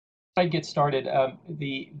I get started,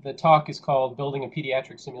 the talk is called Building a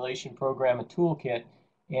Pediatric Simulation Program, a Toolkit,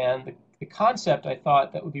 and the concept I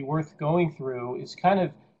thought that would be worth going through is kind of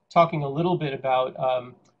talking a little bit about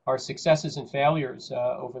our successes and failures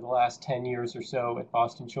over the last 10 years or so at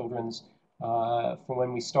Boston Children's. From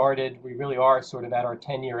when we started, we really are sort of at our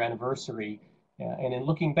 10-year anniversary. And in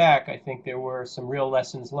looking back, I think there were some real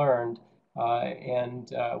lessons learned.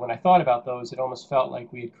 When I thought about those, it almost felt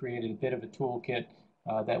like we had created a bit of a toolkit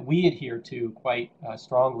that we adhere to quite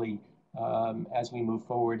strongly as we move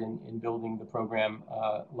forward in building the program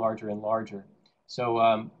larger and larger. So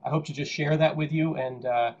I hope to just share that with you, and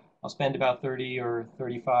I'll spend about 30 or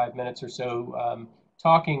 35 minutes or so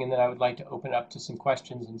talking, and then I would like to open up to some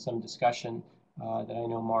questions and some discussion that I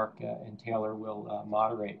know Mark and Taylor will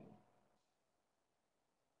moderate.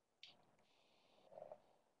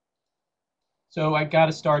 So I got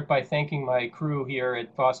to start by thanking my crew here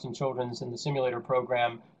at Boston Children's in the simulator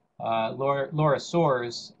program. Laura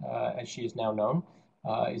Soares, as she is now known,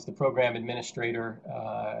 is the program administrator.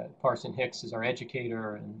 Parson Hicks is our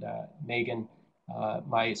educator, and Megan,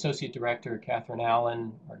 my associate director, Catherine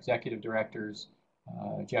Allen, our executive directors,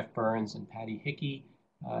 Jeff Burns and Patty Hickey,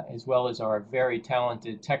 as well as our very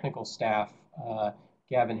talented technical staff,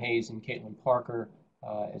 Gavin Hayes and Caitlin Parker,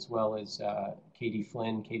 as well as Katie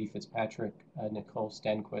Flynn, Katie Fitzpatrick, Nicole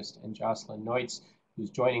Stenquist, and Jocelyn Neutz, who's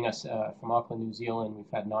joining us from Auckland, New Zealand.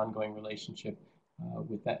 We've had an ongoing relationship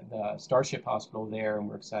with the Starship Hospital there, and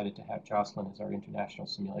we're excited to have Jocelyn as our International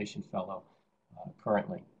Simulation Fellow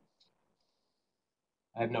currently.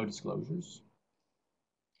 I have no disclosures.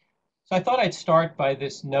 So I thought I'd start by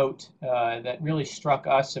this note that really struck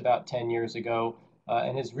us about 10 years ago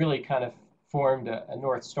and has really kind of formed a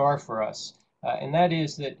North Star for us. And that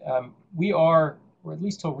is that we are, or at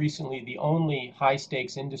least till recently, the only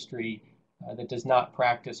high-stakes industry that does not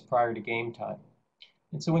practice prior to game time.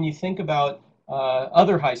 And so when you think about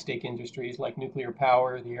other high-stake industries like nuclear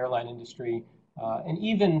power, the airline industry, and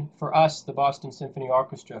even for us, the Boston Symphony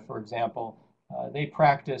Orchestra, for example, they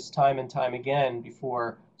practice time and time again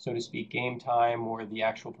before, so to speak, game time or the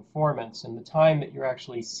actual performance. And the time that you're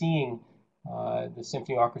actually seeing the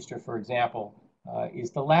symphony orchestra, for example,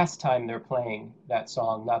 is the last time they're playing that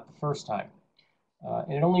song, not the first time.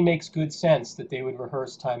 And it only makes good sense that they would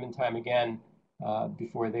rehearse time and time again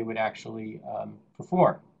before they would actually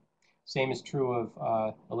perform. Same is true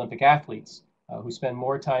of Olympic athletes who spend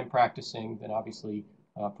more time practicing than obviously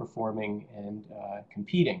performing and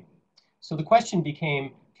competing. So the question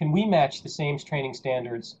became, can we match the same training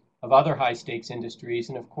standards of other high-stakes industries?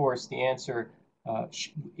 And of course, the answer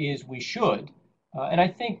is we should. And I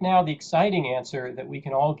think now the exciting answer that we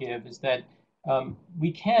can all give is that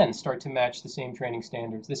we can start to match the same training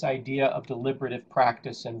standards, this idea of deliberative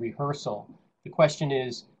practice and rehearsal. The question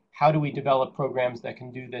is, how do we develop programs that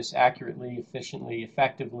can do this accurately, efficiently,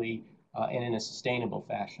 effectively, and in a sustainable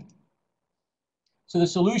fashion? So the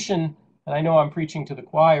solution, and I know I'm preaching to the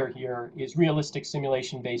choir here, is realistic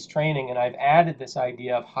simulation-based training, and I've added this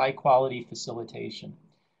idea of high-quality facilitation.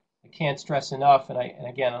 I can't stress enough, and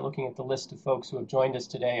again, I'm looking at the list of folks who have joined us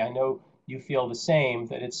today. I know you feel the same,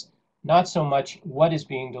 that it's not so much what is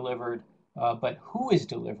being delivered, but who is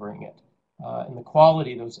delivering it, and the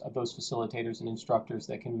quality of those facilitators and instructors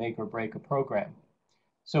that can make or break a program.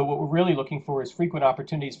 So what we're really looking for is frequent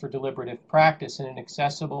opportunities for deliberative practice in an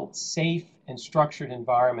accessible, safe, and structured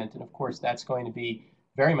environment. And of course, that's going to be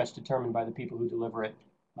very much determined by the people who deliver it,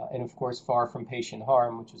 and of course, far from patient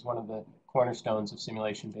harm, which is one of the cornerstones of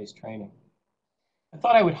simulation-based training. I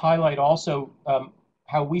thought I would highlight also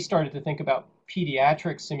how we started to think about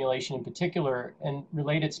pediatric simulation in particular, and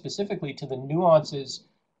relate it specifically to the nuances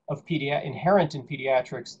of inherent in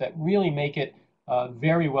pediatrics that really make it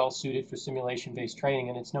very well suited for simulation-based training.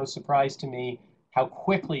 And it's no surprise to me how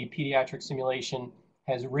quickly pediatric simulation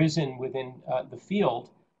has risen within the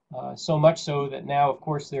field, so much so that now, of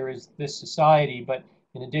course, there is this society, but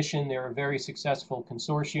in addition, there are very successful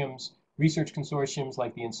consortiums, research consortiums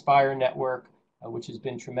like the INSPIRE network, which has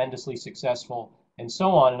been tremendously successful, and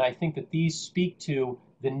so on. And I think that these speak to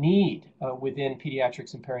the need within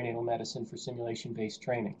pediatrics and perinatal medicine for simulation-based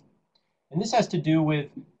training. And this has to do with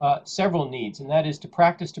several needs, and that is to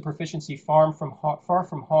practice to proficiency far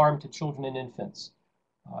from harm to children and infants.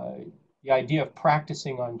 The idea of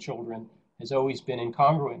practicing on children has always been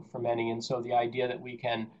incongruent for many, and so the idea that we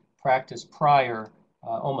can practice prior,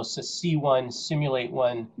 almost a see one, simulate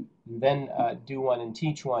one, then do one and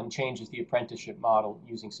teach one, changes the apprenticeship model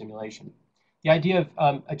using simulation. The idea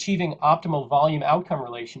of achieving optimal volume outcome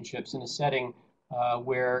relationships in a setting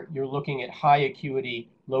where you're looking at high acuity,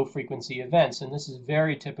 low frequency events, and this is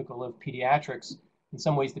very typical of pediatrics In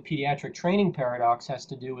some ways, the pediatric training paradox has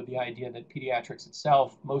to do with the idea that pediatrics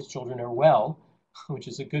itself, most children are well, which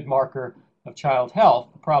is a good marker of child health.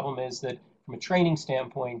 The problem is that from a training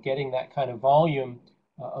standpoint, getting that kind of volume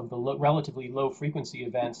of the relatively low frequency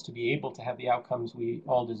events to be able to have the outcomes we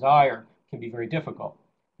all desire can be very difficult.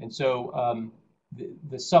 And so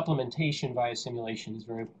the supplementation via simulation is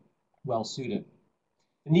very well suited.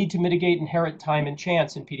 The need to mitigate inherent time and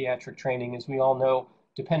chance in pediatric training, as we all know,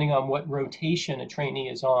 depending on what rotation a trainee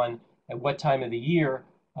is on at what time of the year,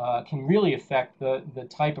 can really affect the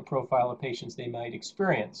type of profile of patients they might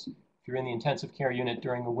experience. If you're in the intensive care unit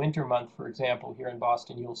during the winter month, for example, here in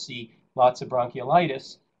Boston, you'll see lots of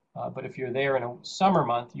bronchiolitis. But if you're there in a summer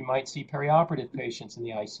month, you might see perioperative patients in the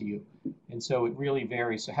ICU. And so it really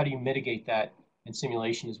varies. So how do you mitigate that? And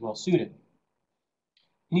simulation is well suited.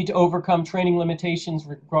 You need to overcome training limitations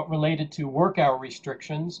related to work hour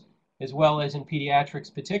restrictions, as well as in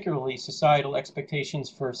pediatrics, particularly societal expectations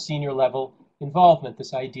for senior level involvement,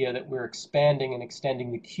 this idea that we're expanding and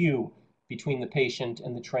extending the queue between the patient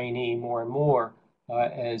and the trainee more and more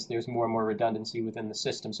as there's more and more redundancy within the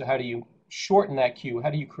system. So how do you shorten that queue? How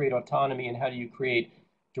do you create autonomy, and how do you create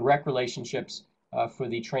direct relationships for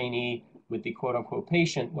the trainee with the quote-unquote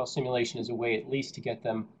patient? Well, simulation is a way at least to get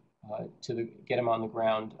them get them on the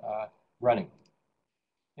ground running.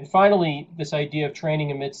 And finally, this idea of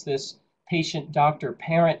training amidst this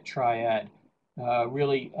patient-doctor-parent triad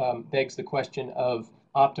really begs the question of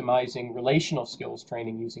optimizing relational skills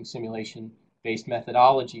training using simulation-based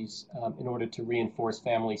methodologies in order to reinforce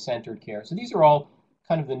family-centered care. So these are all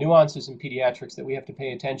kind of the nuances in pediatrics that we have to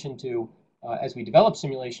pay attention to as we develop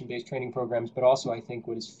simulation-based training programs, but also I think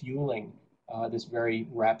what is fueling this very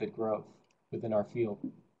rapid growth within our field.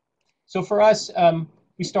 So for us,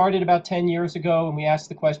 we started about 10 years ago, and we asked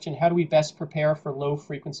the question, how do we best prepare for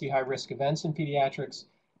low-frequency, high-risk events in pediatrics?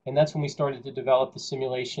 And that's when we started to develop the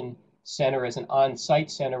simulation center as an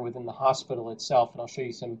on-site center within the hospital itself, and I'll show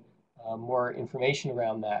you some more information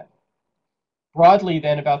around that. Broadly,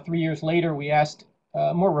 then, about 3 years later, we asked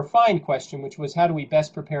a more refined question, which was, how do we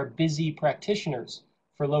best prepare busy practitioners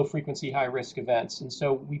for low-frequency, high-risk events? And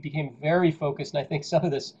so we became very focused, and I think some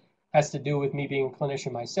of this has to do with me being a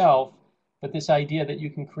clinician myself, but this idea that you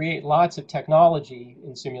can create lots of technology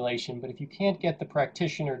in simulation, but if you can't get the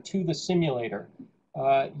practitioner to the simulator,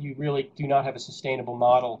 you really do not have a sustainable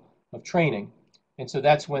model of training. And so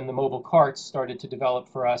that's when the mobile carts started to develop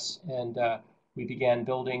for us, and we began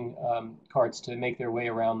building carts to make their way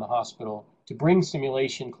around the hospital to bring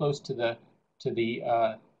simulation close to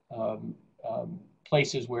the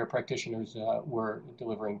places where practitioners were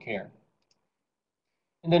delivering care.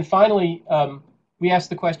 And then finally, we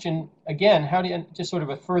asked the question, again, just sort of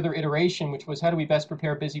a further iteration, which was how do we best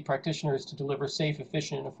prepare busy practitioners to deliver safe,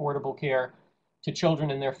 efficient, and affordable care to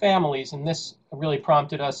children and their families? And this really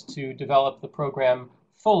prompted us to develop the program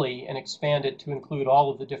fully and expand it to include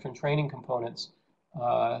all of the different training components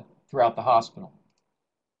throughout the hospital.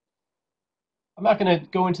 I'm not going to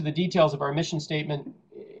go into the details of our mission statement,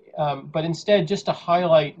 but instead just to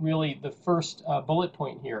highlight really the first bullet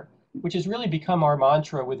point here, which has really become our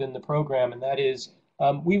mantra within the program, and that is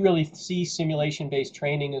we really see simulation-based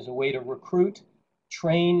training as a way to recruit,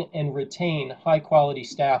 train, and retain high-quality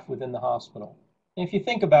staff within the hospital. And if you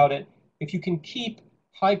think about it, if you can keep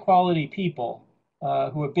high-quality people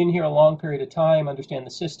who have been here a long period of time, understand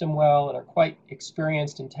the system well, and are quite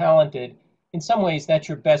experienced and talented, in some ways that's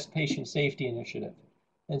your best patient safety initiative.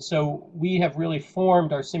 And so we have really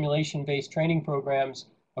formed our simulation-based training programs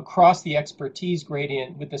across the expertise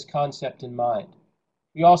gradient with this concept in mind.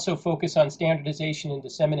 We also focus on standardization and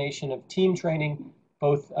dissemination of team training,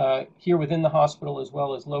 both here within the hospital as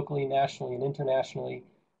well as locally, nationally, and internationally.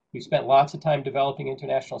 We've spent lots of time developing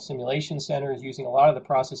international simulation centers using a lot of the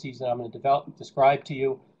processes that I'm going to describe to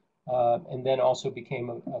you, and then also became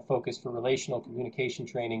a focus for relational communication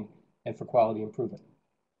training and for quality improvement.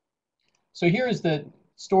 So here is the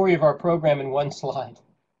story of our program in one slide.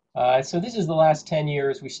 So this is the last 10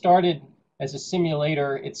 years. We started as a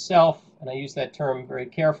simulator itself, and I use that term very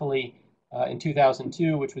carefully, in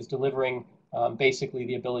 2002, which was delivering basically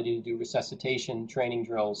the ability to do resuscitation training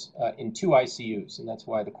drills in 2 ICUs, and that's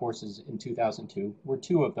why the courses in 2002 were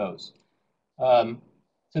 2 of those.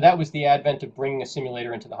 So that was the advent of bringing a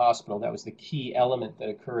simulator into the hospital. That was the key element that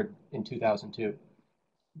occurred in 2002.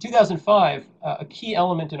 In 2005, a key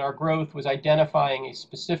element in our growth was identifying a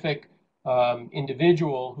specific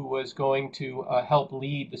individual who was going to help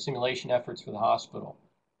lead the simulation efforts for the hospital.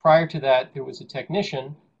 Prior to that, there was a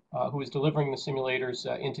technician who was delivering the simulators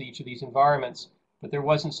into each of these environments, but there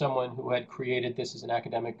wasn't someone who had created this as an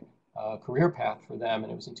academic career path for them,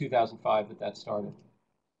 and it was in 2005 that started.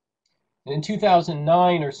 And in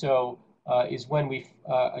 2009 or so is when we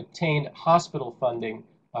obtained hospital funding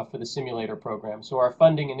for the simulator program. So our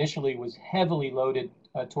funding initially was heavily loaded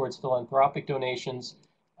towards philanthropic donations.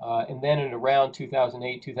 And then in around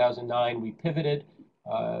 2008, 2009, we pivoted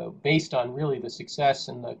based on really the success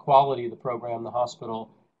and the quality of the program. The hospital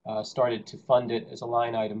started to fund it as a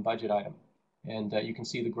line item, budget item. And you can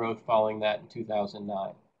see the growth following that in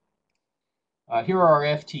 2009. Here are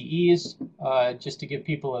our FTEs, just to give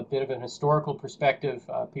people a bit of an historical perspective.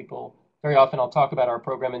 People, very often I'll talk about our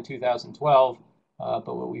program in 2012,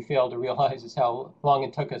 but what we fail to realize is how long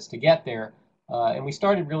it took us to get there. And we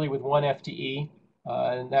started really with 1 FTE,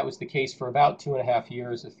 and that was the case for about 2.5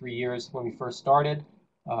 years or 3 years when we first started.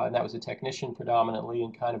 And that was a technician predominantly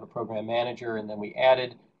and kind of a program manager. And then we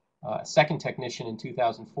added a second technician in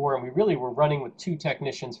 2004, and we really were running with 2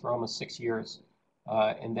 technicians for almost 6 years.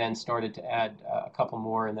 And then started to add a couple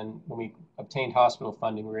more. And then when we obtained hospital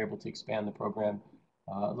funding, we were able to expand the program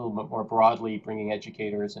a little bit more broadly, bringing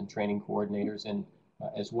educators and training coordinators in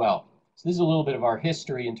as well. So this is a little bit of our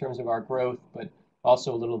history in terms of our growth, but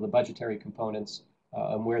also a little of the budgetary components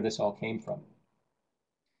and where this all came from.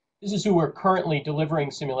 This is who we're currently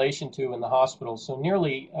delivering simulation to in the hospital. So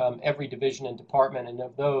nearly every division and department, and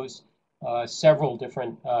of those, several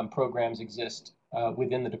different programs exist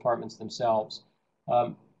within the departments themselves.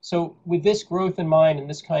 So with this growth in mind and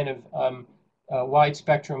this kind of wide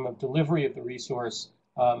spectrum of delivery of the resource,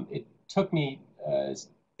 it took me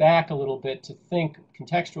back a little bit to think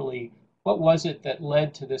contextually, what was it that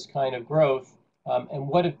led to this kind of growth, and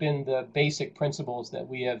what have been the basic principles that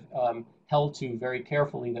we have held to very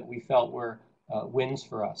carefully that we felt were wins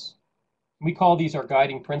for us. We call these our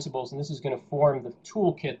guiding principles, and this is going to form the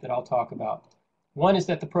toolkit that I'll talk about. One is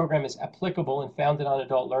that the program is applicable and founded on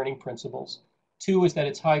adult learning principles. 2 is that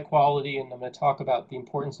it's high quality, and I'm going to talk about the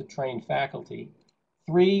importance of trained faculty.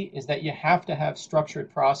 3 is that you have to have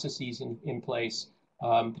structured processes in place,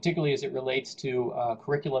 particularly as it relates to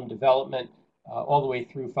curriculum development all the way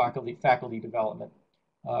through faculty development.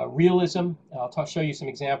 Realism, I'll show you some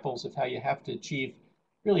examples of how you have to achieve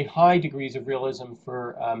really high degrees of realism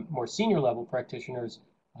for more senior level practitioners,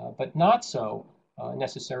 but not so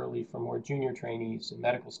necessarily for more junior trainees and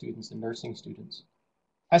medical students and nursing students.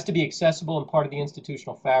 Has to be accessible and part of the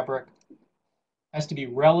institutional fabric, has to be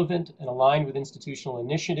relevant and aligned with institutional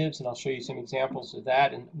initiatives, and I'll show you some examples of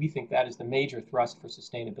that, and we think that is the major thrust for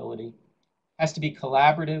sustainability. Has to be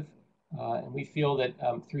collaborative, and we feel that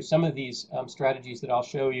through some of these strategies that I'll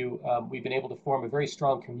show you, we've been able to form a very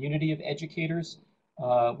strong community of educators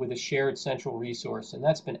with a shared central resource, and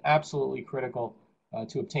that's been absolutely critical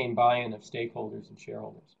to obtain buy-in of stakeholders and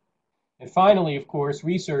shareholders. And finally, of course,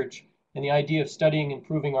 research and the idea of studying and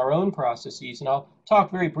improving our own processes. And I'll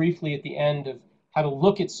talk very briefly at the end of how to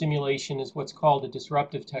look at simulation as what's called a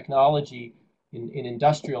disruptive technology in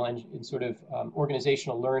industrial and in sort of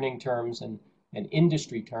organizational learning terms and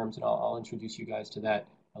industry terms. And I'll introduce you guys to that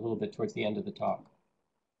a little bit towards the end of the talk.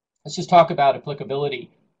 Let's just talk about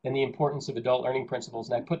applicability and the importance of adult learning principles.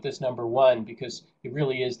 And I put this number 1 because it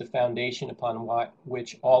really is the foundation upon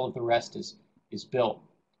which all of the rest is built.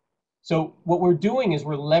 So what we're doing is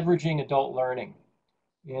we're leveraging adult learning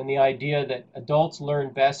and the idea that adults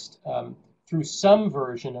learn best through some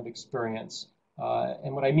version of experience.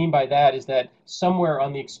 And what I mean by that is that somewhere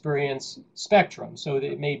on the experience spectrum. So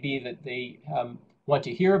that it may be that they want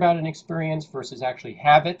to hear about an experience versus actually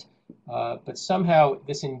have it. But somehow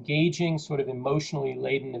this engaging, sort of emotionally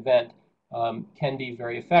laden event can be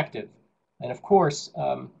very effective. And of course,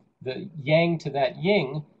 the yang to that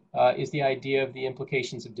yin is the idea of the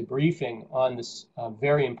implications of debriefing on this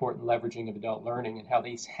very important leveraging of adult learning and how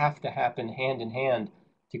these have to happen hand in hand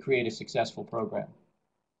to create a successful program.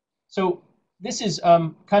 So this is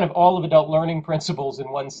kind of all of adult learning principles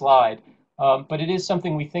in one slide, but it is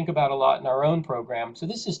something we think about a lot in our own program. So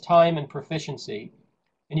this is time and proficiency.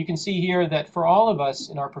 And you can see here that for all of us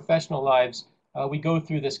in our professional lives, we go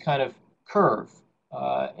through this kind of curve.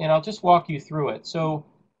 And I'll just walk you through it. So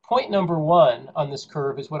point number 1 on this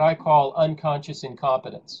curve is what I call unconscious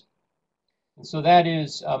incompetence. And so that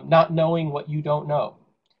is not knowing what you don't know.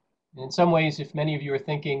 And in some ways, if many of you are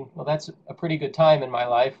thinking, well, that's a pretty good time in my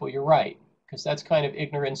life, well, you're right, because that's kind of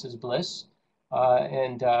ignorance is bliss.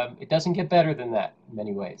 And it doesn't get better than that in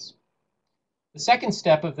many ways. The second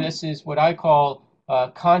step of this is what I call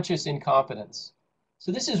conscious incompetence.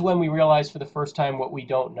 So this is when we realize for the first time what we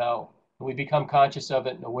don't know, and we become conscious of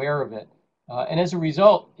it and aware of it. And as a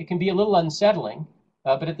result, it can be a little unsettling,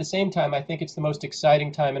 but at the same time, I think it's the most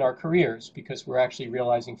exciting time in our careers because we're actually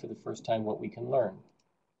realizing for the first time what we can learn.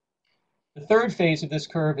 The third phase of this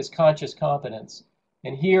curve is conscious competence.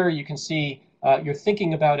 And here you can see You're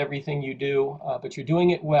thinking about everything you do, but you're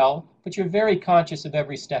doing it well, but you're very conscious of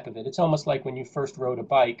every step of it. It's almost like when you first rode a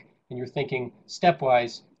bike and you're thinking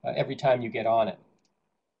stepwise every time you get on it.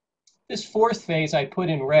 This fourth phase I put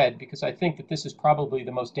in red because I think that this is probably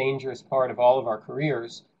the most dangerous part of all of our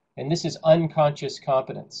careers, and this is unconscious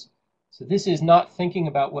competence. So this is not thinking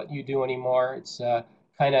about what you do anymore. It's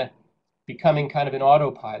kind of becoming kind of an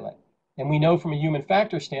autopilot. And we know from a human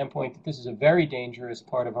factor standpoint that this is a very dangerous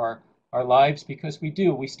part of our lives because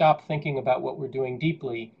we stop thinking about what we're doing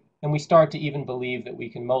deeply, and we start to even believe that we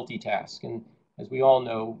can multitask. And as we all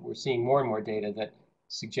know, we're seeing more and more data that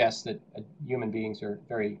suggests that human beings are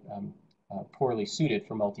very poorly suited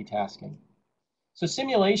for multitasking. So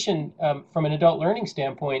simulation from an adult learning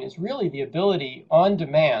standpoint is really the ability on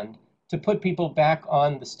demand to put people back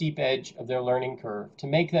on the steep edge of their learning curve, to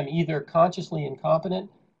make them either consciously incompetent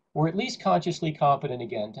or at least consciously competent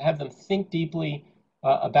again, to have them think deeply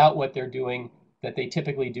about what they're doing that they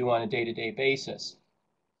typically do on a day-to-day basis.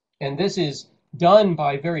 And this is done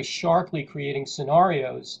by very sharply creating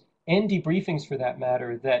scenarios and debriefings for that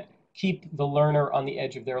matter that keep the learner on the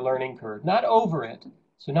edge of their learning curve, not over it,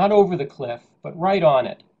 so not over the cliff, but right on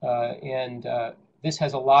it. This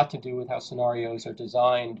has a lot to do with how scenarios are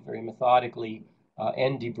designed very methodically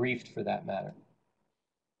and debriefed for that matter.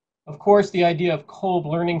 Of course, the idea of Kolb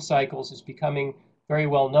learning cycles is becoming very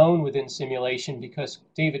well known within simulation because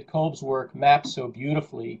David Kolb's work maps so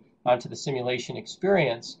beautifully onto the simulation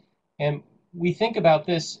experience. And we think about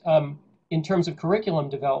this in terms of curriculum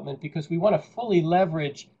development because we want to fully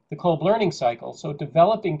leverage the Kolb learning cycle. So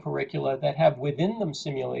developing curricula that have within them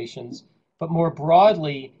simulations, but more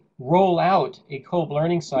broadly roll out a Kolb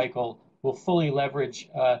learning cycle will fully leverage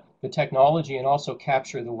the technology and also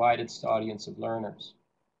capture the widest audience of learners.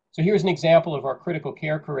 So here's an example of our critical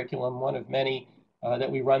care curriculum, one of many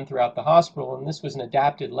that we run throughout the hospital. And this was an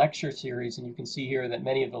adapted lecture series. And you can see here that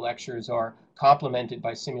many of the lectures are complemented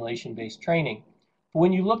by simulation-based training. But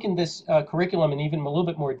when you look in this curriculum in even a little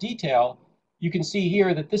bit more detail, you can see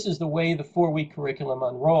here that this is the way the 4-week curriculum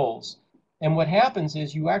unrolls. And what happens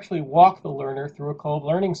is you actually walk the learner through a Kolb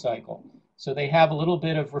learning cycle. So they have a little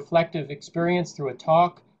bit of reflective experience through a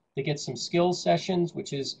talk. They get some skills sessions,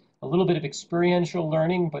 which is a little bit of experiential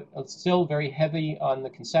learning, but still very heavy on the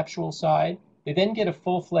conceptual side. They then get a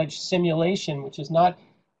full-fledged simulation, which is not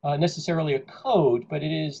necessarily a code, but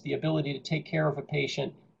it is the ability to take care of a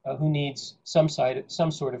patient who needs some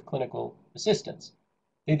sort of clinical assistance.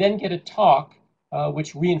 They then get a talk,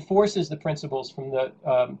 which reinforces the principles from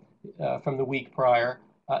the week prior,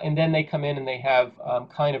 and then they come in and they have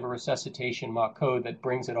kind of a resuscitation mock code that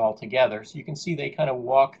brings it all together. So you can see they kind of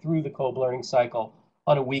walk through the Kolb learning cycle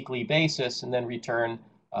on a weekly basis and then return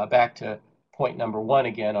back to point number 1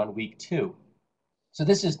 again on week 2. So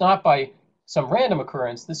this is not by some random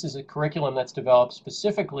occurrence. This is a curriculum that's developed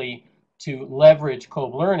specifically to leverage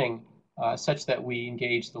Kolb learning such that we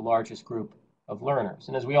engage the largest group of learners.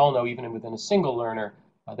 And as we all know, even within a single learner,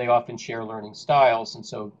 they often share learning styles. And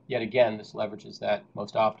so yet again, this leverages that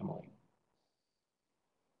most optimally.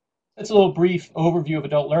 That's a little brief overview of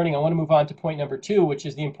adult learning. I want to move on to point number 2, which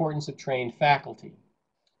is the importance of trained faculty.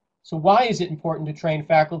 So why is it important to train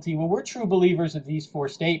faculty? Well, we're true believers of these 4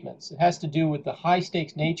 statements. It has to do with the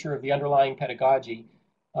high-stakes nature of the underlying pedagogy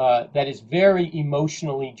that is very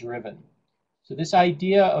emotionally driven. So this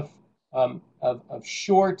idea of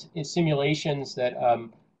short simulations that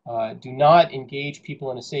do not engage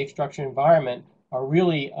people in a safe, structured environment are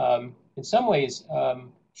really, in some ways,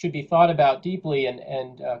 should be thought about deeply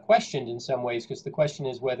and questioned in some ways, because the question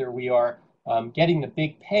is whether we are getting the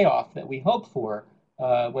big payoff that we hope for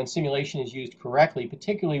when simulation is used correctly,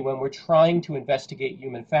 particularly when we're trying to investigate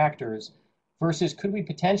human factors, versus could we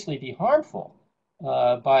potentially be harmful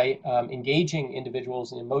by engaging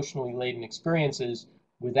individuals in emotionally laden experiences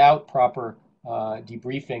without proper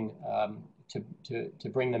debriefing to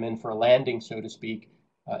bring them in for a landing, so to speak,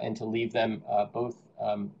 and to leave them both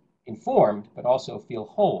informed but also feel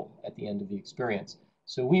whole at the end of the experience.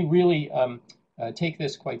 So we really take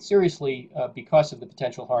this quite seriously because of the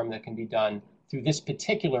potential harm that can be done through this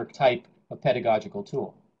particular type of pedagogical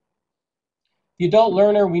tool. The adult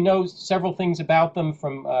learner, we know several things about them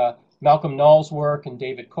from Malcolm Null's work and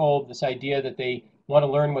David Kolb, this idea that they want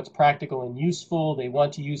to learn what's practical and useful. They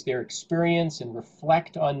want to use their experience and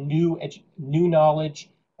reflect on new knowledge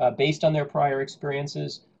based on their prior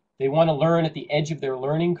experiences. They want to learn at the edge of their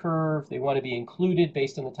learning curve. They want to be included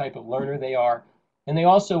based on the type of learner they are. And they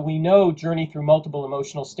also, we know, journey through multiple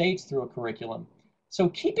emotional states through a curriculum. So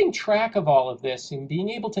keeping track of all of this and being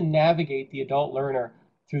able to navigate the adult learner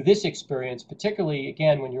through this experience, particularly,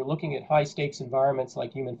 again, when you're looking at high-stakes environments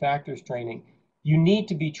like human factors training, you need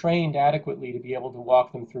to be trained adequately to be able to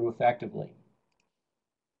walk them through effectively.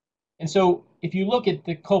 And so if you look at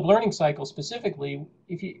the Kolb learning cycle specifically,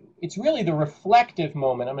 it's really the reflective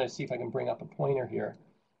moment. I'm going to see if I can bring up a pointer here.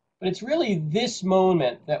 But it's really this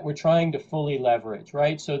moment that we're trying to fully leverage,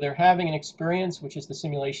 right? So they're having an experience, which is the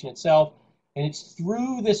simulation itself, and it's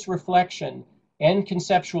through this reflection and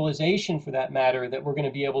conceptualization, for that matter, that we're going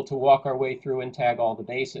to be able to walk our way through and tag all the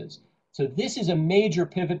bases. So this is a major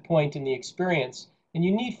pivot point in the experience, and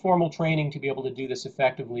you need formal training to be able to do this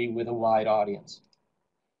effectively with a wide audience.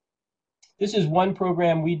 This is one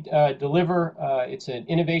program we deliver. It's an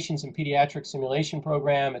Innovations in Pediatric Simulation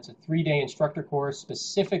program. It's a 3-day instructor course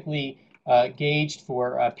specifically gauged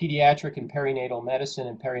for pediatric and perinatal medicine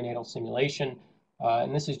and perinatal simulation.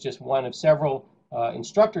 And this is just one of several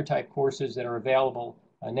instructor-type courses that are available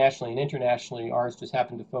nationally and internationally. Ours just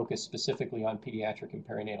happened to focus specifically on pediatric and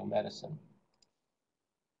perinatal medicine.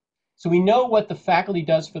 So we know what the faculty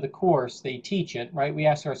does for the course. They teach it, right? We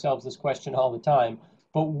ask ourselves this question all the time.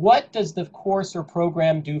 But what does the course or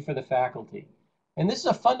program do for the faculty? And this is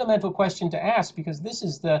a fundamental question to ask, because this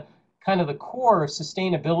is the kind of the core of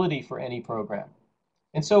sustainability for any program.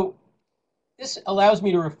 And so this allows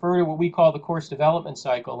me to refer to what we call the course development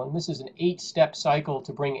cycle. And this is an 8-step cycle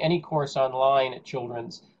to bring any course online at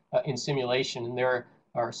Children's in simulation. And there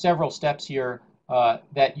are several steps here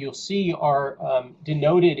that you'll see are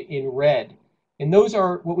denoted in red. And those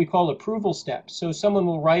are what we call approval steps. So someone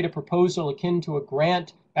will write a proposal akin to a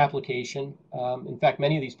grant application. In fact,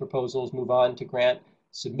 many of these proposals move on to grant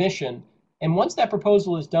submission. And once that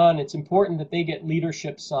proposal is done, it's important that they get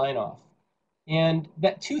leadership sign-off. And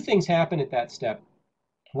that 2 things happen at that step.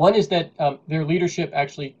 One is that their leadership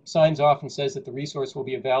actually signs off and says that the resource will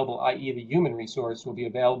be available, i.e. the human resource will be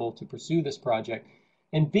available to pursue this project.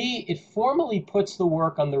 And B, it formally puts the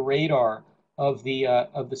work on the radar of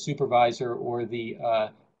the supervisor or the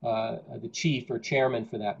chief or chairman,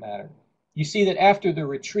 for that matter. You see that after the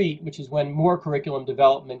retreat, which is when more curriculum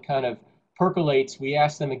development kind of percolates, we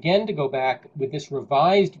ask them again to go back with this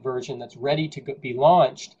revised version that's ready to be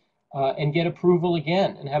launched and get approval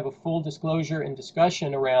again and have a full disclosure and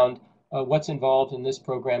discussion around what's involved in this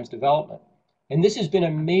program's development. And this has been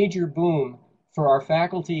a major boom for our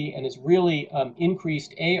faculty and has really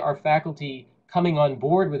increased our faculty coming on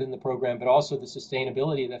board within the program, but also the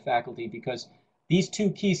sustainability of the faculty, because these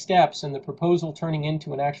 2 key steps and the proposal turning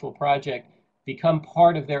into an actual project become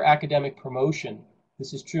part of their academic promotion.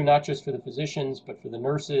 This is true not just for the physicians, but for the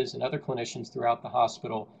nurses and other clinicians throughout the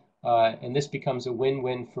hospital. And this becomes a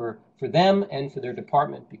win-win for them and for their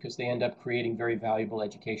department, because they end up creating very valuable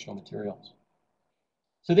educational materials.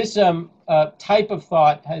 So this type of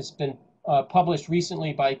thought has been published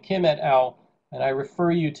recently by Kim et al., and I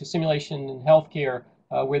refer you to Simulation in Healthcare,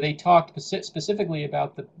 where they talked specifically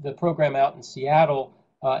about the program out in Seattle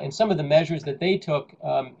and some of the measures that they took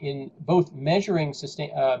in both measuring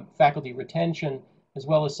faculty retention, as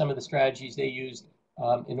well as some of the strategies they used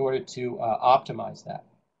in order to optimize that.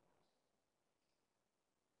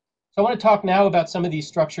 So I want to talk now about some of these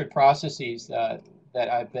structured processes that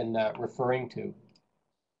I've been referring to.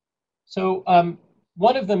 So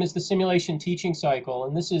one of them is the simulation teaching cycle,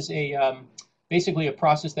 and this is basically a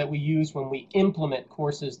process that we use when we implement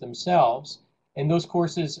courses themselves. And those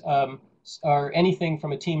courses are anything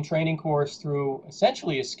from a team training course through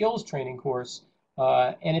essentially a skills training course.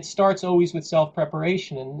 And it starts always with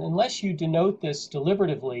self-preparation. And unless you denote this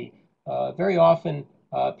deliberatively, very often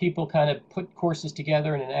people kind of put courses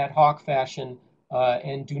together in an ad hoc fashion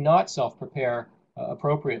and do not self-prepare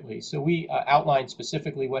appropriately. So we outline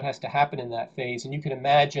specifically what has to happen in that phase. And you can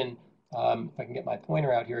imagine, if I can get my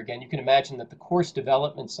pointer out here again, you can imagine that the course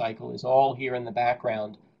development cycle is all here in the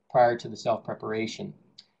background prior to the self-preparation.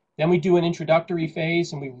 Then we do an introductory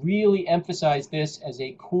phase, and we really emphasize this as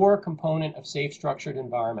a core component of safe structured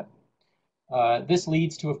environment. This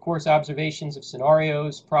leads to, of course, observations of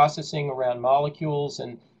scenarios, processing around molecules,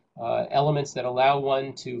 and elements that allow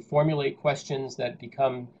one to formulate questions that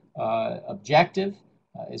become objective,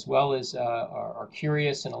 as well as are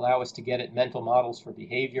curious and allow us to get at mental models for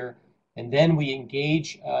behavior. And then we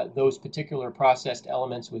engage those particular processed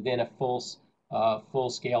elements within a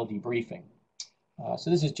full-scale debriefing.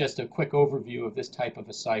 So this is just a quick overview of this type of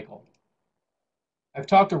a cycle. I've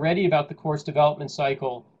talked already about the course development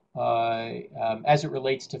cycle as it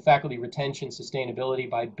relates to faculty retention sustainability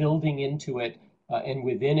by building into it and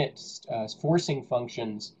within it forcing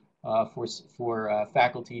functions for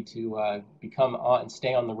faculty to become on and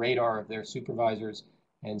stay on the radar of their supervisors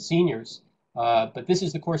and seniors. But this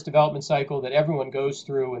is the course development cycle that everyone goes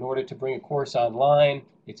through in order to bring a course online.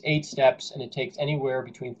 It's 8 steps, and it takes anywhere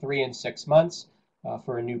between 3 and 6 months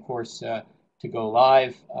for a new course to go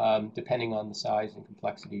live, depending on the size and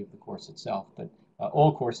complexity of the course itself. But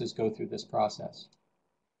all courses go through this process.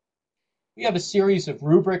 We have a series of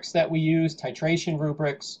rubrics that we use, titration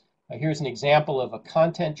rubrics. Here's an example of a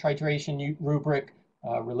content titration rubric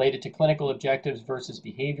related to clinical objectives versus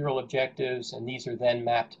behavioral objectives, and these are then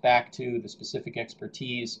mapped back to the specific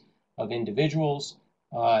expertise of individuals.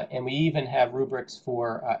 And we even have rubrics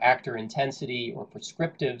for actor intensity or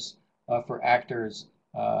prescriptives for actors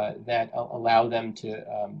that allow them to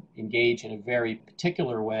engage in a very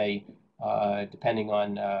particular way, depending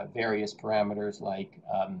on various parameters like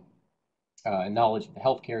knowledge of the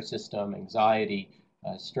healthcare system, anxiety,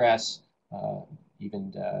 stress,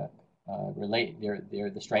 even the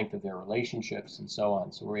strength of their relationships, and so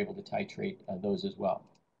on. So we're able to titrate those as well.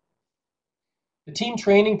 The team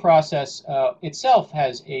training process itself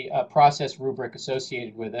has a process rubric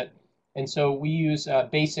associated with it. And so we use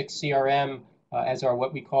basic CRM as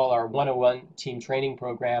what we call our 101 team training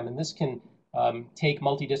program. And this can take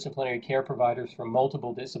multidisciplinary care providers from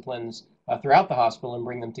multiple disciplines throughout the hospital and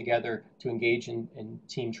bring them together to engage in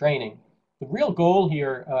team training. The real goal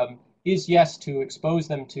here is, yes, to expose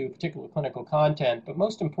them to particular clinical content, but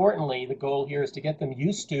most importantly, the goal here is to get them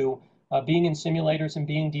used to being in simulators and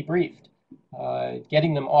being debriefed,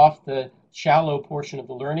 getting them off the shallow portion of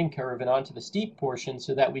the learning curve and onto the steep portion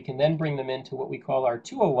so that we can then bring them into what we call our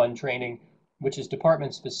 201 training, which is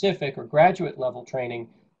department-specific or graduate-level training.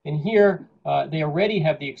 And here, they already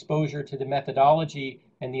have the exposure to the methodology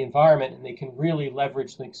and the environment, and they can really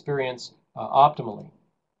leverage the experience optimally.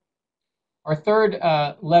 Our third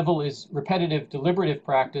level is repetitive deliberative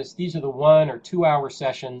practice. These are the 1 or 2 hour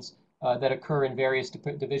sessions that occur in various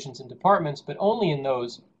divisions and departments, but only in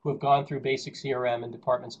those who have gone through basic CRM and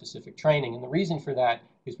department-specific training. And the reason for that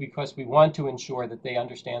is because we want to ensure that they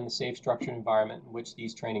understand the safe, structured environment in which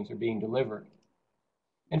these trainings are being delivered.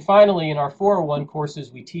 And finally, in our 401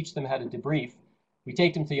 courses, we teach them how to debrief. We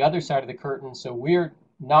take them to the other side of the curtain, so we're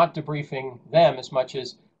not debriefing them as much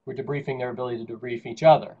as we're debriefing their ability to debrief each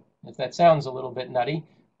other. If that sounds a little bit nutty,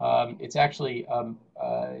 it's actually,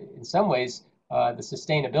 in some ways, the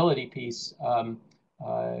sustainability piece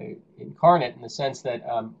incarnate, in the sense that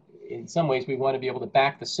in some ways we want to be able to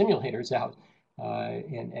back the simulators out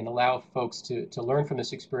and allow folks to learn from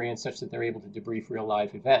this experience such that they're able to debrief real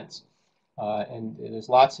life events. And there's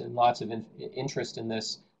lots and lots of interest in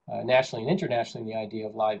this nationally and internationally, in the idea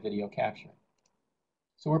of live video capture.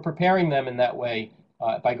 So we're preparing them in that way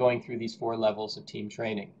by going through these 4 levels of team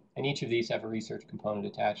training. And each of these have a research component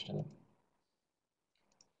attached to them.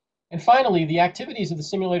 And finally, the activities of the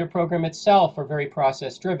simulator program itself are very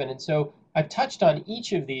process-driven. And so I've touched on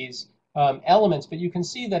each of these elements, but you can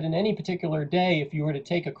see that in any particular day, if you were to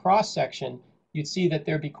take a cross-section, you'd see that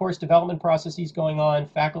there'd be course development processes going on,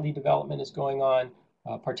 faculty development is going on,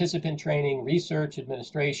 participant training, research,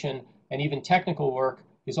 administration, and even technical work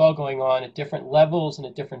is all going on at different levels and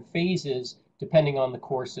at different phases, depending on the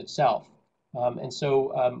course itself. And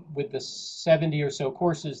so with the 70 or so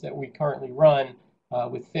courses that we currently run,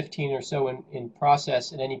 with 15 or so in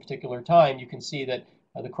process at any particular time, you can see that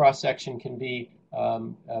the cross-section can be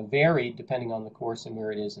varied depending on the course and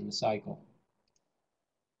where it is in the cycle.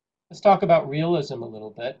 Let's talk about realism a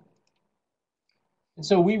little bit. And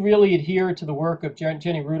so we really adhere to the work of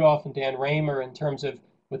Jenny Rudolph and Dan Raymer in terms of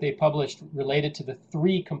what they published related to the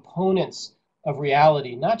 3 components of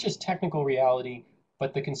reality, not just technical reality,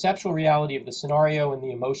 but the conceptual reality of the scenario and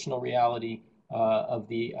the emotional reality of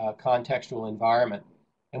the contextual environment.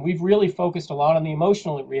 And we've really focused a lot on the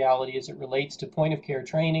emotional reality as it relates to point-of-care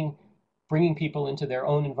training. Bringing people into their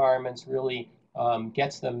own environments really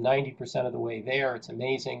gets them 90% of the way there. It's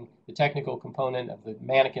amazing. The technical component of the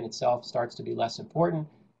mannequin itself starts to be less important.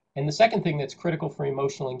 And the second thing that's critical for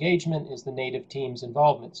emotional engagement is the native team's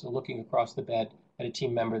involvement. So looking across the bed at a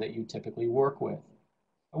team member that you typically work with.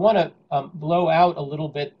 I want to blow out a little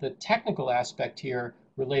bit the technical aspect here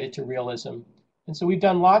related to realism. And so we've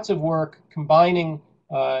done lots of work combining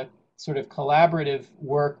sort of collaborative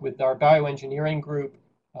work with our bioengineering group,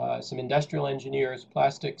 some industrial engineers,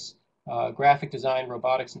 plastics, graphic design,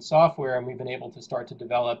 robotics, and software, and we've been able to start to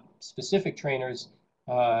develop specific trainers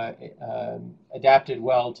adapted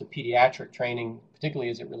well to pediatric training, particularly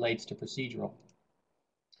as it relates to procedural.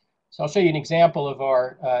 So I'll show you an example of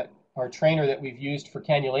our trainer that we've used for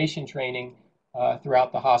cannulation training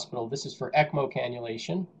throughout the hospital. This is for ECMO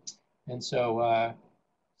cannulation. And so, let's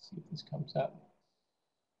see if this comes up.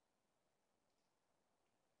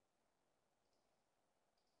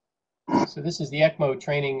 So this is the ECMO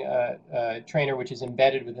training trainer, which is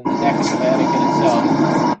embedded within the neck of the mannequin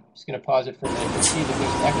itself. I'm just going to pause it for a minute. You can see that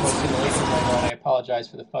there's an ECMO simulation going on. I apologize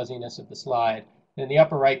for the fuzziness of the slide. In the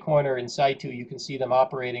upper right corner in situ, you can see them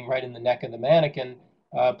operating right in the neck of the mannequin,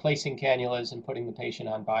 placing cannulas and putting the patient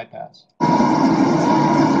on bypass.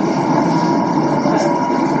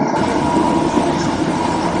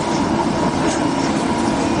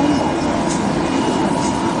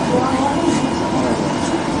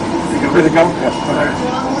 Ready to go?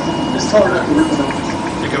 Yeah. Just tell her not to rip it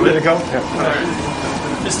open. You ready to go?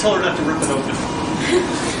 Yeah. Just tell her not to rip it open.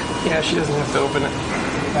 Yeah, she doesn't have to open it.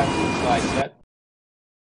 Back to the slide set.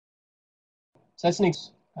 So that's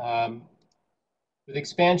with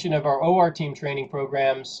expansion of our OR team training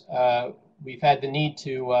programs, we've had the need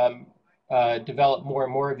to develop more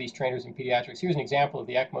and more of these trainers in pediatrics. Here's an example of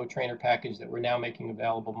the ECMO trainer package that we're now making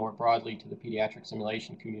available more broadly to the pediatric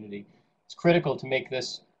simulation community. It's critical to make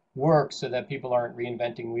this work so that people aren't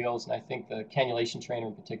reinventing wheels, and I think the cannulation trainer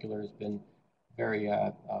in particular has been very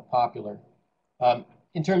popular.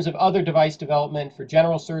 In terms of other device development for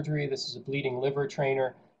general surgery, this is a bleeding liver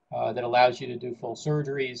trainer that allows you to do full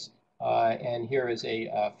surgeries. And here is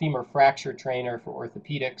a femur fracture trainer for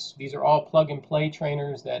orthopedics. These are all plug-and-play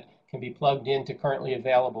trainers that can be plugged into currently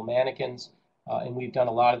available mannequins. And we've done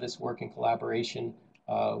a lot of this work in collaboration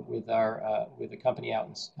with a company out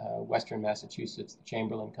in Western Massachusetts, the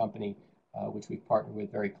Chamberlain Company, which we've partnered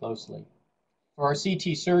with very closely. For our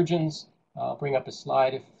CT surgeons, I'll bring up a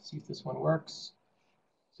slide see if this one works.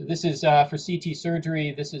 So this is for CT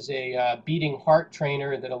surgery. This is a beating heart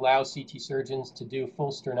trainer that allows CT surgeons to do full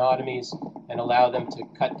sternotomies and allow them to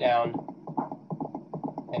cut down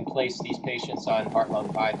and place these patients on heart-lung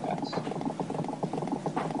bypass.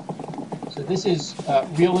 So this is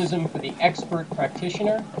realism for the expert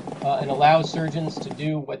practitioner and allows surgeons to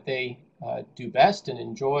do what they do best and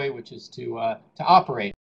enjoy, which is to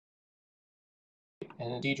operate,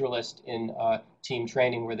 and a proceduralist in team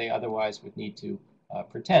training where they otherwise would need to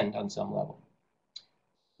pretend on some level.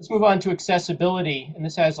 Let's move on to accessibility, and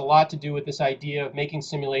this has a lot to do with this idea of making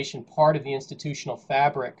simulation part of the institutional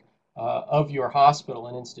fabric of your hospital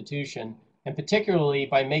and institution, and particularly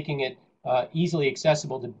by making it easily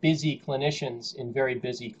accessible to busy clinicians in very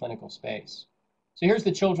busy clinical space. So here's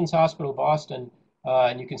the Children's Hospital Boston,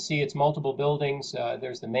 and you can see it's multiple buildings.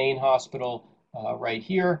 There's the main hospital right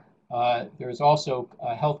here. There's also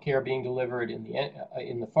healthcare being delivered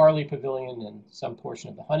in the Farley Pavilion and some portion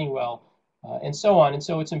of the Honeywell, and so on. And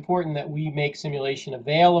so it's important that we make simulation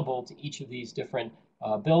available to each of these different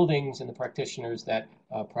buildings and the practitioners that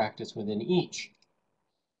practice within each.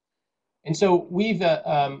 And so we've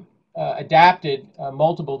adapted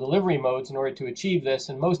multiple delivery modes in order to achieve this,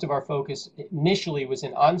 and most of our focus initially was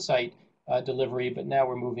in on-site delivery, but now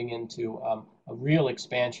we're moving into a real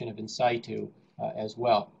expansion of in situ as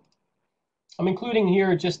well. I'm including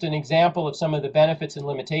here just an example of some of the benefits and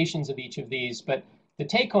limitations of each of these, but the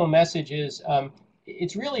take-home message is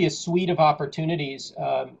it's really a suite of opportunities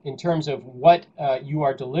in terms of what you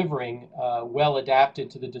are delivering well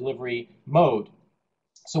adapted to the delivery mode.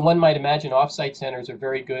 So one might imagine off-site centers are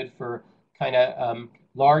very good for kind of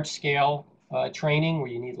large-scale training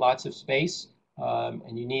where you need lots of space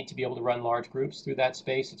and you need to be able to run large groups through that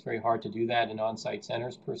space. It's very hard to do that in on-site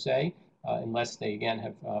centers per se. Unless they, again,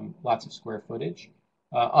 have lots of square footage.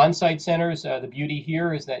 On-site centers, the beauty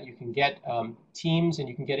here is that you can get teams and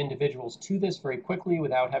you can get individuals to this very quickly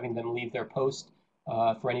without having them leave their post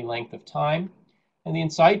for any length of time. And the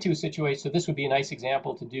in situ situation, so this would be a nice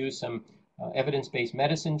example to do some evidence-based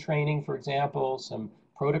medicine training, for example, some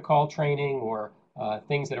protocol training or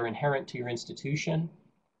things that are inherent to your institution.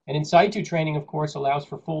 And in situ training, of course, allows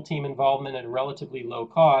for full team involvement at a relatively low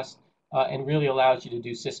cost. And really allows you to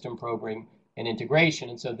do system programming and integration.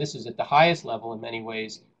 And so this is at the highest level in many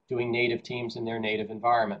ways, doing native teams in their native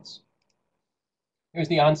environments. Here's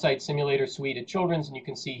the on-site simulator suite at Children's, and you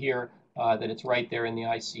can see here that it's right there in the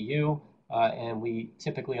ICU. And we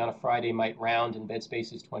typically on a Friday might round in bed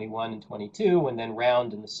spaces 21 and 22, and then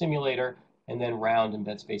round in the simulator, and then round in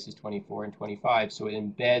bed spaces 24 and 25. So it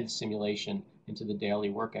embeds simulation into the daily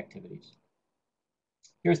work activities.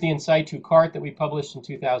 Here's the in situ cart that we published in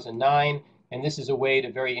 2009, and this is a way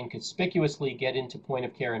to very inconspicuously get into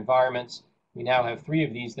point-of-care environments. We now have 3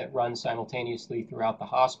 of these that run simultaneously throughout the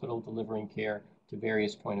hospital, delivering care to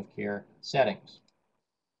various point-of-care settings.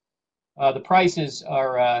 The prices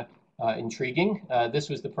are intriguing. This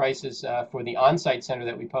was the prices for the on-site center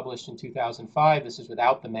that we published in 2005. This is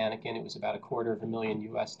without the mannequin. It was about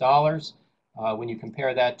 $250,000 US. When you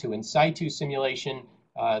compare that to in situ simulation,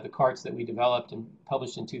 the carts that we developed and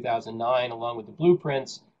published in 2009, along with the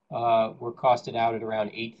blueprints, were costed out at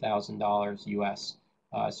around $8,000 US.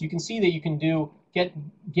 So you can see that you can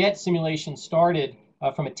get simulation started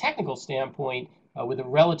from a technical standpoint with a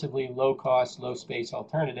relatively low-cost, low-space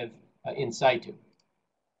alternative in situ.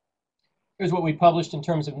 Here's what we published in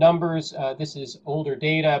terms of numbers. This is older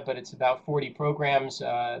data, but it's about 40 programs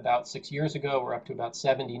about 6 years ago. We're up to about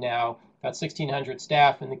 70 now, about 1,600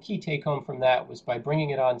 staff. And the key take home from that was by bringing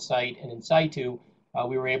it on site and in situ,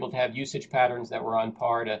 we were able to have usage patterns that were on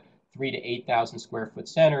par to 3,000 to 8,000 square foot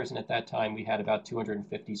centers. And at that time, we had about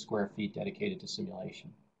 250 square feet dedicated to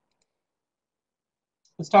simulation.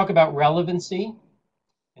 Let's talk about relevancy.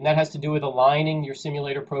 And that has to do with aligning your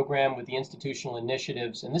simulator program with the institutional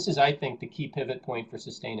initiatives. And this is, I think, the key pivot point for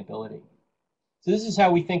sustainability. So this is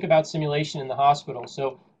how we think about simulation in the hospital.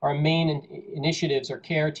 So our main initiatives are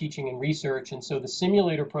care, teaching, and research. And so the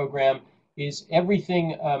simulator program is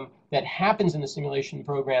everything that happens in the simulation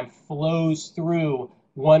program flows through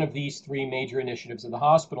one of these three major initiatives of the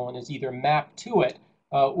hospital and is either mapped to it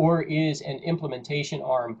or is an implementation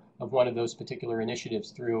arm of one of those particular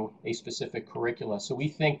initiatives through a specific curricula. So we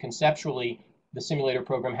think conceptually the simulator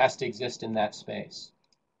program has to exist in that space.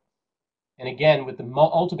 And again, with the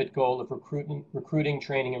ultimate goal of recruiting,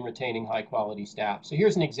 training, and retaining high-quality staff. So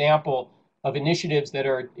here's an example of initiatives that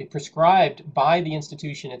are prescribed by the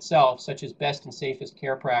institution itself, such as best and safest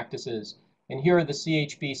care practices. And here are the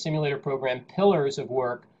CHB simulator program pillars of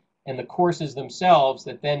work and the courses themselves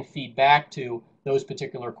that then feed back to those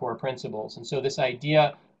particular core principles. And so this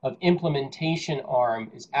idea of implementation arm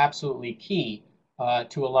is absolutely key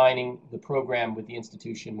to aligning the program with the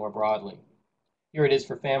institution more broadly. Here it is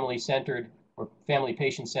for family-centered or family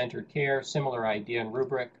patient-centered care, similar idea and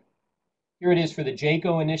rubric. Here it is for the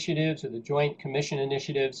JACO initiatives or the Joint Commission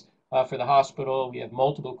initiatives for the hospital. We have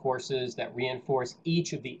multiple courses that reinforce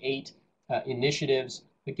each of the 8 initiatives,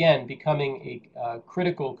 again, becoming a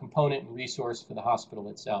critical component and resource for the hospital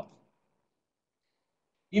itself.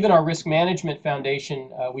 Even our risk management foundation,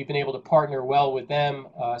 we've been able to partner well with them.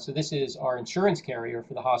 So this is our insurance carrier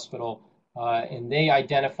for the hospital, and they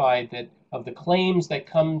identified that of the claims that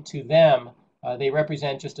come to them, they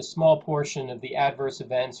represent just a small portion of the adverse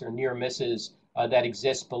events or near misses that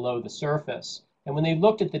exist below the surface. And when they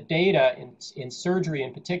looked at the data in surgery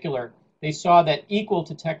in particular, they saw that equal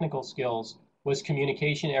to technical skills was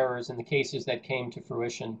communication errors in the cases that came to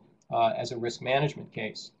fruition as a risk management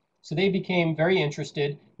case. So they became very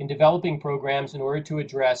interested in developing programs in order to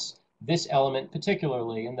address this element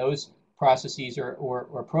particularly, and those processes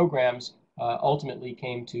or programs ultimately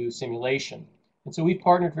came to simulation. And so we've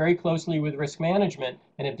partnered very closely with risk management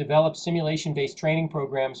and have developed simulation-based training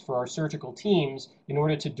programs for our surgical teams in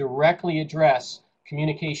order to directly address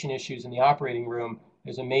communication issues in the operating room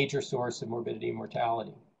as a major source of morbidity and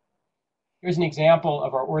mortality. Here's an example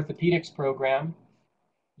of our orthopedics program.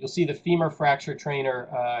 You'll see the femur fracture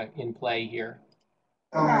trainer in play here.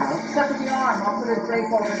 Step of the arm, I'll put a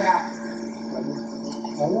drape over that.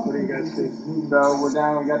 What do you guys see? So we're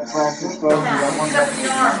down, we got the fracture exposed, we got one. Step of the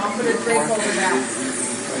arm, I'll put a drape over that.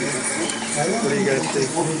 What do you guys see?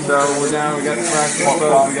 So we're down, we got the fracture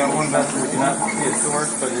exposed, we got one vessel, we cannot see a source,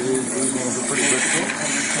 but it is moving pretty quickly.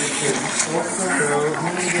 More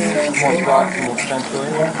proximal centrally.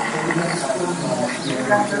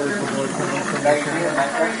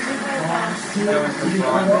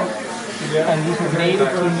 And these were native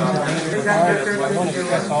to native providers. So I want to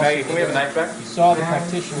stress also Maggie, can we have a knife back? you saw the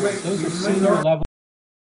practitioners. Those are senior level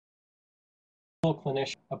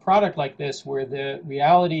clinicians. A product like this where the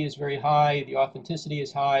reality is very high, the authenticity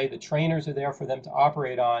is high, the trainers are there for them to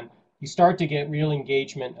operate on, you start to get real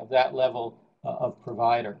engagement of that level of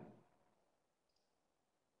provider.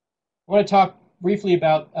 I want to talk briefly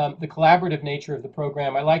about the collaborative nature of the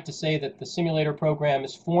program. I like to say that the simulator program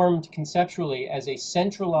is formed conceptually as a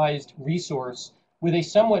centralized resource with a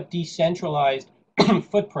somewhat decentralized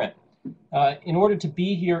footprint. In order to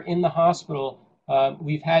be here in the hospital,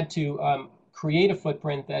 we've had to create a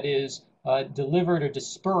footprint that is delivered or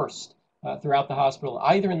dispersed throughout the hospital,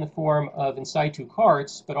 either in the form of in situ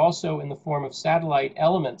carts, but also in the form of satellite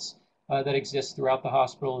elements that exist throughout the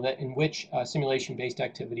hospital in which simulation-based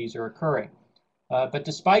activities are occurring. But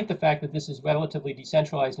despite the fact that this is relatively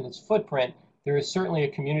decentralized in its footprint, there is certainly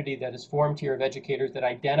a community that is formed here of educators that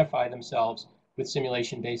identify themselves with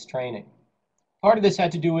simulation-based training. Part of this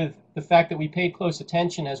had to do with the fact that we paid close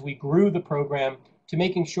attention as we grew the program to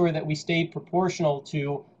making sure that we stayed proportional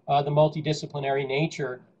to the multidisciplinary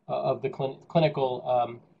nature of the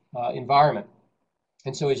clinical environment.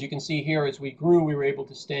 And so as you can see here, as we grew, we were able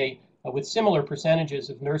to stay with similar percentages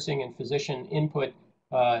of nursing and physician input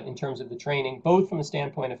in terms of the training, both from the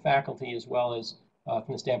standpoint of faculty as well as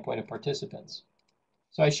from the standpoint of participants.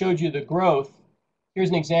 So I showed you the growth. Here's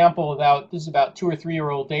an example this is about 2 or 3 year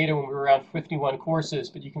old data when we were around 51 courses,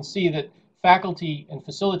 but you can see that faculty and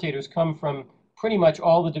facilitators come from pretty much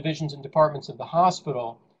all the divisions and departments of the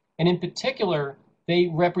hospital. And in particular, they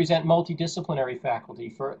represent multidisciplinary faculty.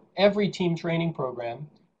 For every team training program,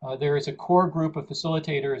 there is a core group of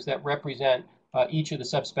facilitators that represent each of the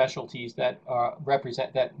subspecialties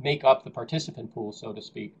that make up the participant pool, so to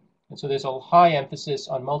speak. And so there's a high emphasis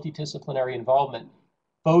on multidisciplinary involvement,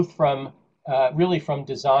 both from really from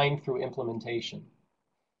design through implementation.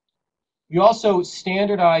 We also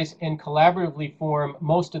standardize and collaboratively form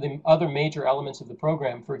most of the other major elements of the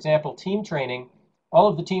program. For example, team training. All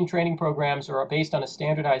of the team training programs are based on a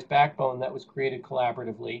standardized backbone that was created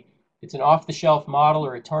collaboratively. It's an off-the-shelf model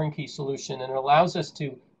or a turnkey solution, and it allows us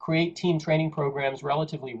to create team training programs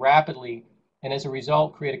relatively rapidly, and as a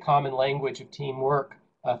result, create a common language of teamwork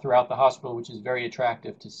throughout the hospital, which is very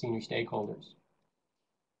attractive to senior stakeholders.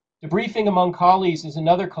 Debriefing among colleagues is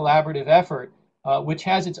another collaborative effort, which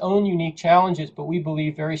has its own unique challenges, but we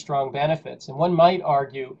believe very strong benefits. And one might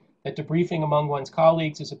argue that debriefing among one's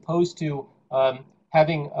colleagues, as opposed to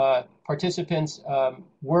having participants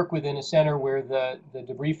work within a center where the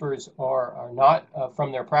debriefers are not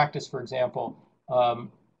from their practice, for example,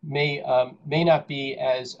 may not be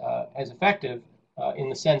as effective in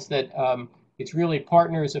the sense that it's really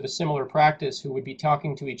partners of a similar practice who would be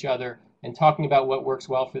talking to each other and talking about what works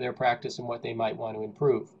well for their practice and what they might want to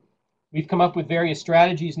improve. We've come up with various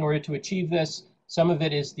strategies in order to achieve this. Some of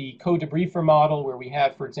it is the co-debriefer model, where we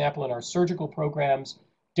have, for example, in our surgical programs,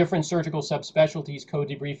 different surgical subspecialties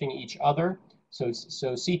co-debriefing each other. So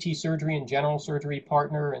CT surgery and general surgery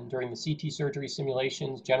partner, and during the CT surgery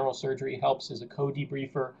simulations, general surgery helps as a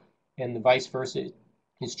co-debriefer, and the vice versa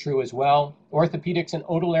is true as well. Orthopedics and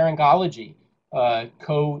otolaryngology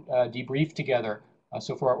co-debrief together.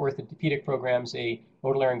 So for our orthopedic programs, a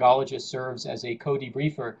otolaryngologist serves as a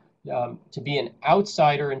co-debriefer to be an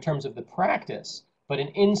outsider in terms of the practice, but an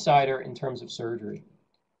insider in terms of surgery.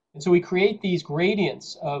 And so we create these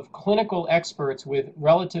gradients of clinical experts with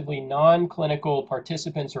relatively non-clinical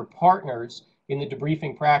participants or partners in the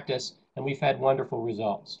debriefing practice, and we've had wonderful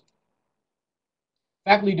results.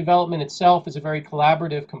 Faculty development itself is a very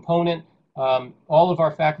collaborative component. All of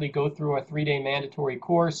our faculty go through a 3-day mandatory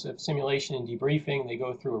course of simulation and debriefing. They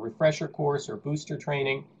go through a refresher course or booster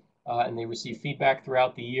training, and they receive feedback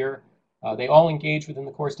throughout the year. They all engage within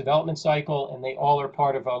the course development cycle, and they all are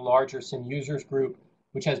part of a larger sim users group,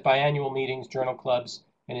 which has biannual meetings, journal clubs,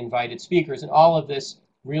 and invited speakers. And all of this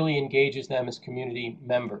really engages them as community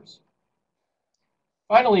members.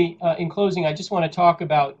 Finally, in closing, I just want to talk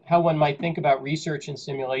about how one might think about research and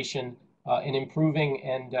simulation in improving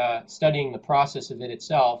and studying the process of it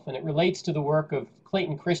itself. And it relates to the work of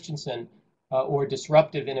Clayton Christensen, or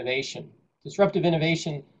disruptive innovation. Disruptive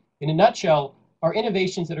innovation, in a nutshell, are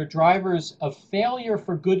innovations that are drivers of failure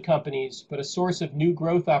for good companies, but a source of new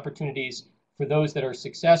growth opportunities for those that are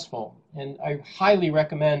successful. And I highly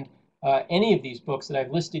recommend any of these books that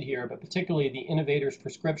I've listed here, but particularly The Innovator's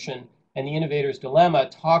Prescription and The Innovator's Dilemma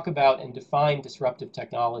talk about and define disruptive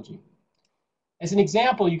technology. As an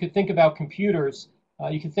example, you could think about computers.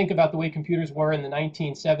 You could think about the way computers were in the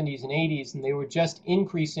 1970s and 80s, and they were just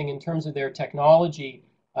increasing in terms of their technology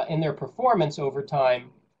and their performance over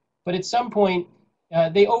time. But at some point,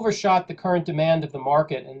 they overshot the current demand of the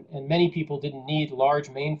market, and many people didn't need large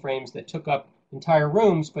mainframes that took up entire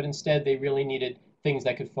rooms, but instead they really needed things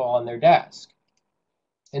that could fall on their desk.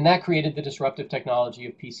 And that created the disruptive technology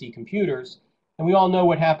of PC computers. And we all know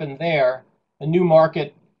what happened there. A new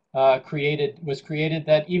market was created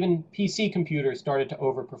that even PC computers started to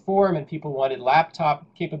overperform, and people wanted laptop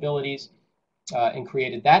capabilities and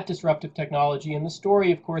created that disruptive technology. And the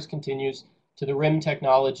story, of course, continues to the RIM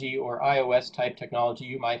technology or iOS type technology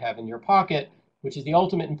you might have in your pocket, which is the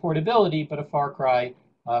ultimate in portability, but a far cry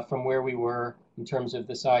from where we were in terms of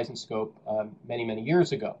the size and scope many, many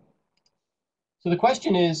years ago. So the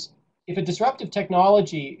question is, if a disruptive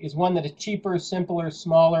technology is one that is cheaper, simpler,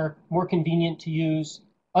 smaller, more convenient to use,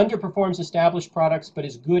 underperforms established products, but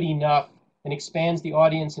is good enough and expands the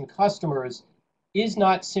audience and customers, is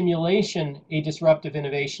not simulation a disruptive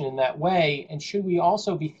innovation in that way? And should we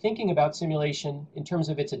also be thinking about simulation in terms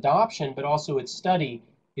of its adoption, but also its study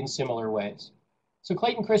in similar ways? So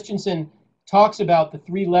Clayton Christensen talks about the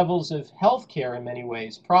 3 levels of healthcare in many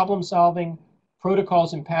ways: problem solving,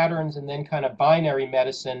 protocols and patterns, and then kind of binary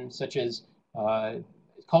medicine, such as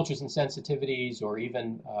cultures and sensitivities, or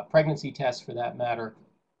even pregnancy tests for that matter.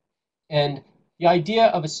 And the idea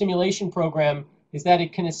of a simulation program is that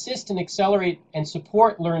it can assist and accelerate and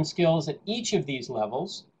support learned skills at each of these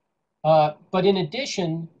levels, but in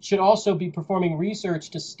addition should also be performing research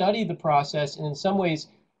to study the process and in some ways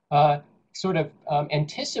sort of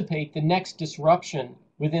anticipate the next disruption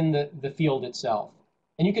within the field itself.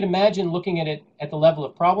 And you can imagine looking at it at the level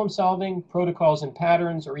of problem solving, protocols and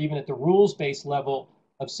patterns, or even at the rules-based level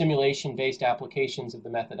of simulation-based applications of the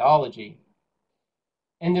methodology.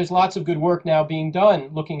 And there's lots of good work now being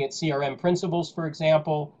done looking at CRM principles, for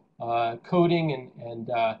example, coding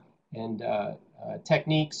and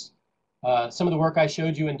techniques. Some of the work I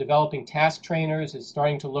showed you in developing task trainers is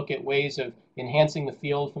starting to look at ways of enhancing the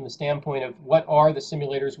field from the standpoint of what are the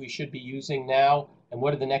simulators we should be using now and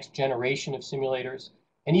what are the next generation of simulators.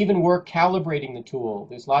 And even work calibrating the tool.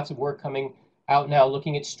 There's lots of work coming out now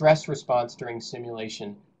looking at stress response during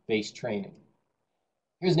simulation-based training.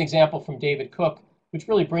 Here's an example from David Cook, which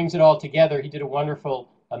really brings it all together. He did a wonderful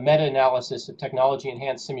meta-analysis of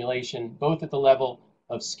technology-enhanced simulation, both at the level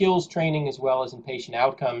of skills training as well as in patient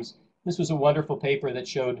outcomes. This was a wonderful paper that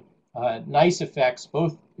showed nice effects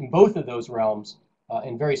in both of those realms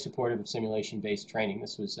and very supportive of simulation-based training.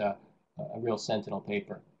 This was a real sentinel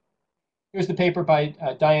paper. Here's the paper by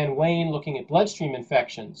Diane Wayne looking at bloodstream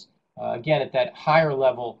infections, again at that higher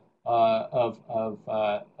level of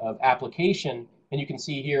application. And you can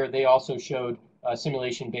see here they also showed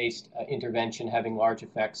simulation-based intervention having large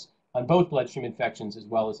effects on both bloodstream infections as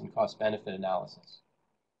well as in cost-benefit analysis.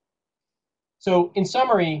 So in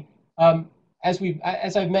summary, as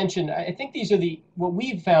I've mentioned, I think these are what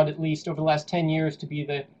we've found, at least over the last 10 years, to be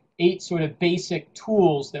the 8 sort of basic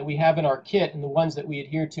tools that we have in our kit and the ones that we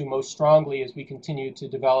adhere to most strongly as we continue to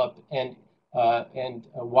develop and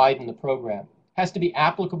widen the program. It has to be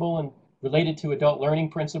applicable and related to adult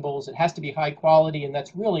learning principles. It has to be high quality, and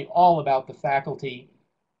that's really all about the faculty.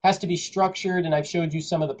 It has to be structured, and I've showed you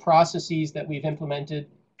some of the processes that we've implemented. It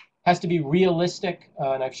has to be realistic,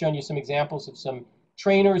 and I've shown you some examples of some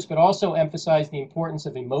trainers, but also emphasize the importance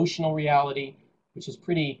of emotional reality, which is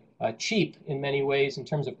pretty cheap in many ways in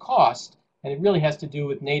terms of cost, and it really has to do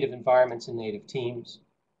with native environments and native teams.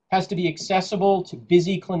 It has to be accessible to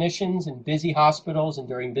busy clinicians in busy hospitals and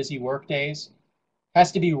during busy work days. It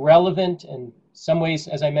has to be relevant in some ways,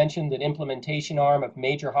 as I mentioned, an implementation arm of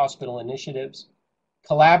major hospital initiatives.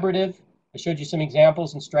 Collaborative. I showed you some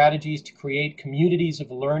examples and strategies to create communities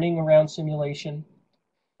of learning around simulation.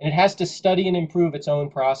 And it has to study and improve its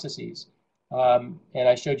own processes. And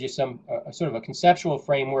I showed you some sort of a conceptual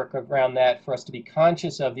framework around that for us to be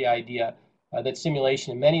conscious of the idea that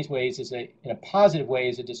simulation in many ways in a positive way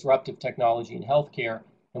is a disruptive technology in healthcare,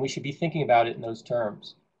 and we should be thinking about it in those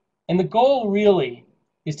terms. And the goal really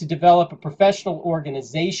is to develop a professional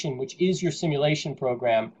organization, which is your simulation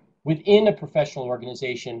program, within a professional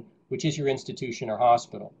organization, which is your institution or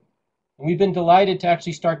hospital. And we've been delighted to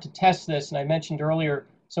actually start to test this, and I mentioned earlier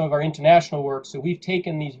some of our international work. So we've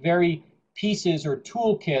taken these very pieces or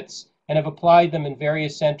toolkits and have applied them in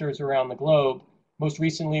various centers around the globe. Most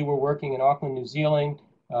recently, we're working in Auckland, New Zealand,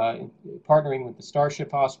 partnering with the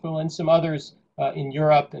Starship Hospital and some others in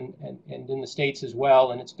Europe and in the States as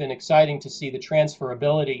well. And it's been exciting to see the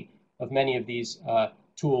transferability of many of these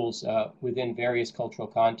tools within various cultural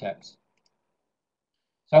contexts.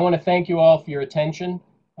 So I want to thank you all for your attention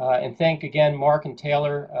and thank again Mark and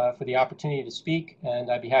Taylor for the opportunity to speak, and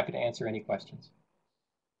I'd be happy to answer any questions.